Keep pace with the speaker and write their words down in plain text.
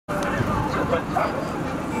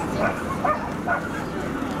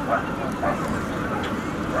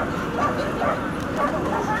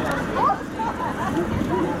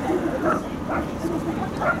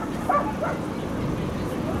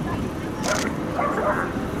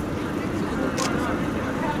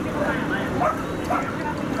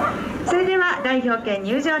表権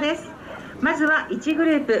入場です。まずは1グ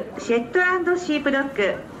ループシェット&シープドッ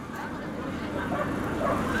グ、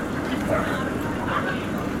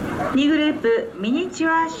2グループミニチュ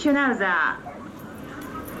アシュナウザ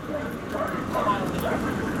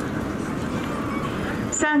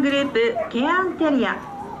ー、3グループケアンテリア、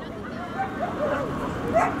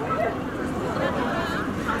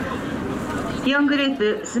4グルー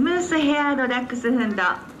プスムースヘアードダックスフンド、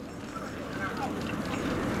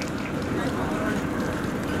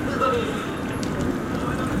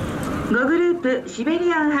5グループシベ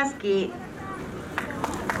リアンハスキー、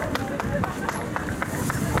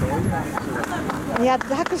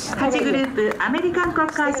8グループアメリカンコッ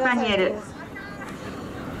カースパニエル。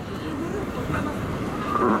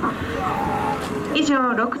以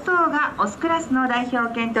上6頭がオスクラスの代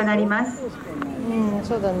表犬となります。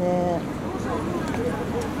そうだね。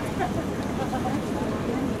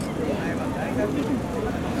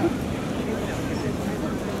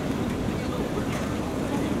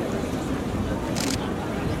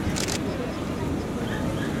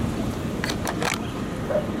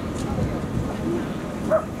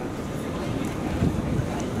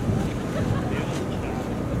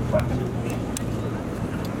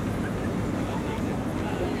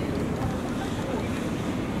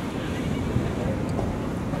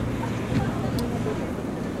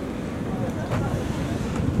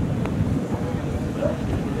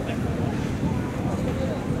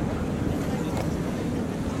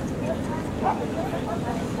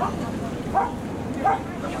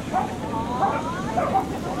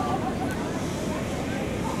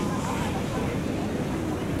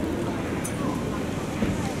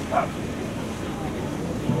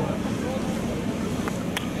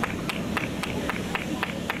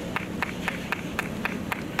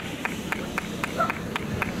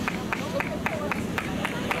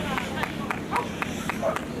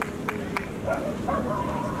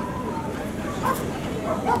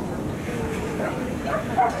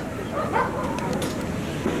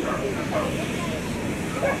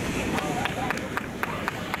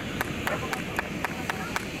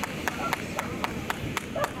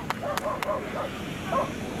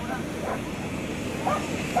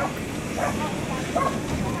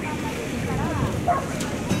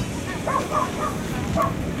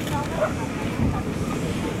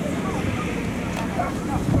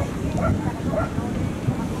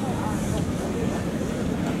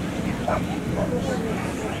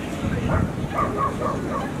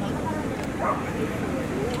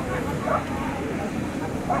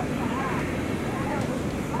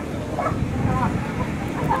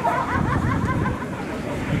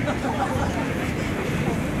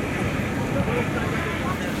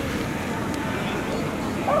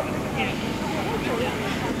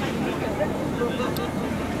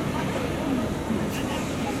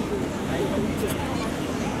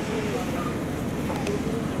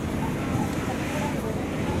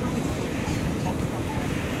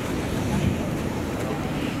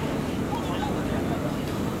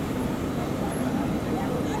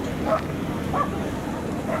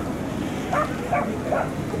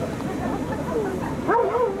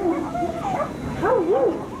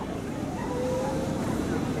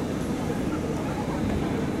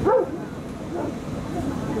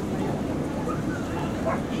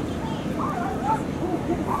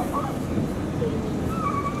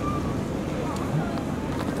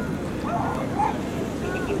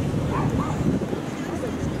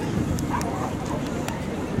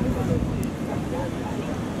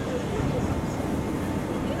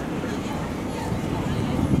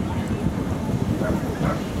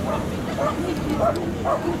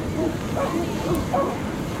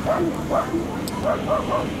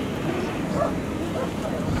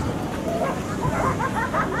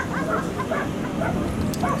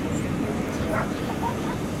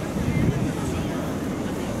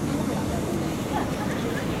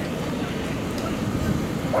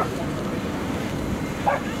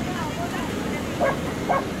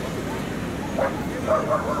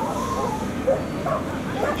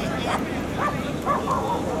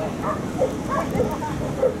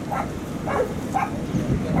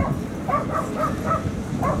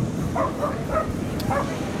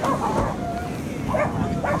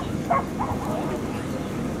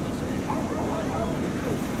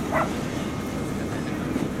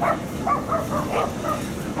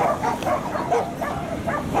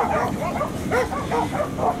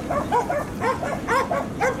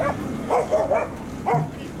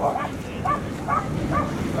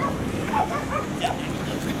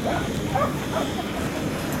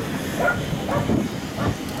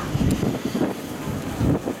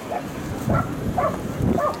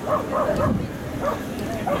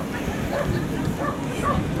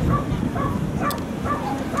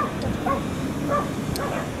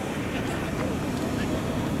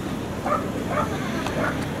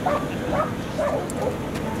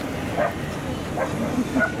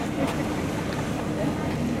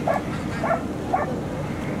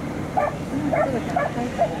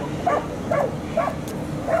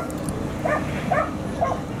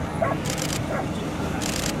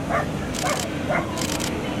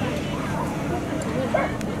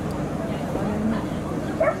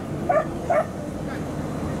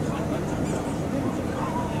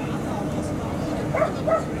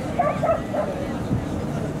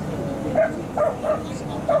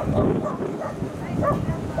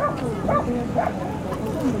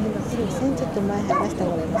ちょっと前離して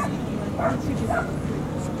もらいますね。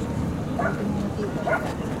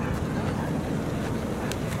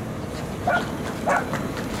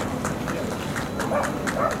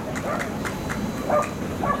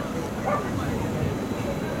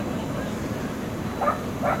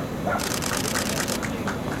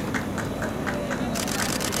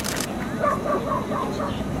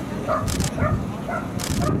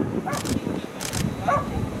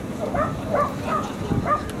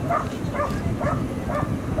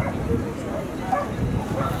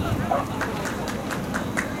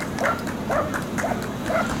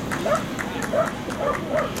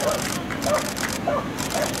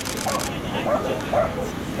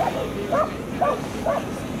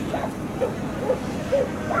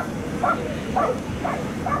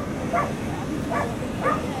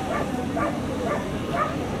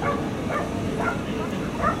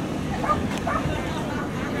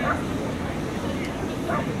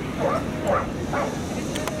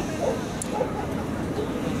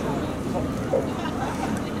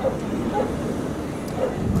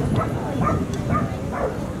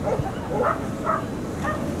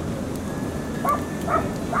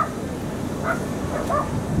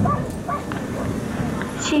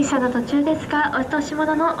審査の途中ですが、落とし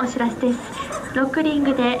物のお知らせです。ロックリン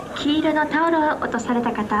グで黄色のタオルを落とされ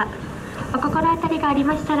た方、お心当たりがあり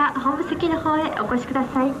ましたら本部席の方へお越しくだ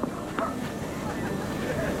さい。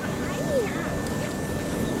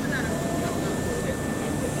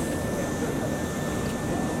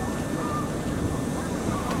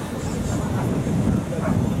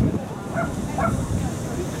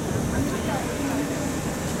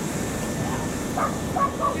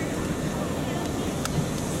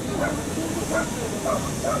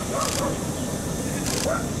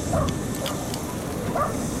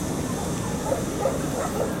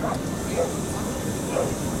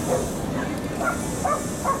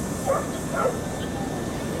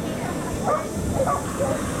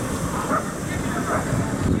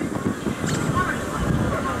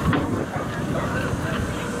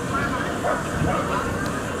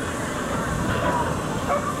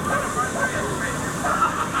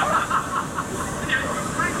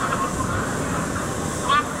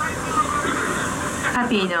パ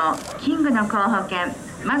ピーのキングの候補犬、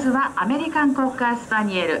まずはアメリカンコッカースパ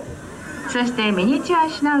ニエル、そしてミニチュア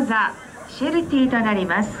シュナウザーシェルティとなり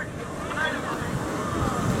ます。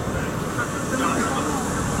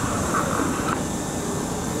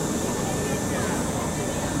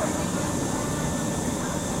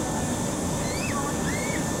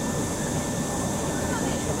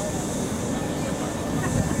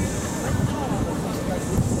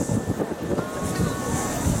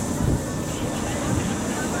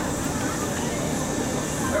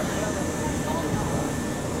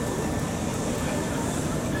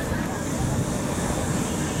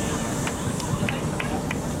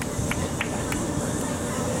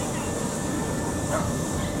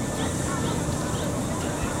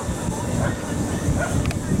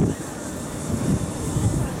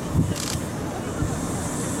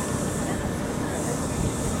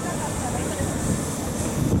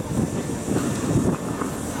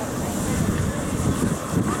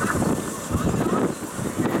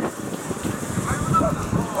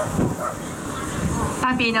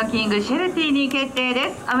パピーのキングシェルティに決定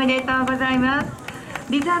です。おめでとうございます。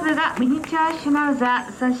リザーブがミニチュアシュナウザ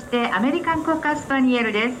ー、そしてアメリカンコッカースパニエ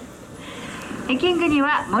ルです。キングに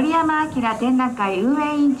は森山明展覧会運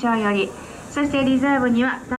営委員長より、そしてリザーブには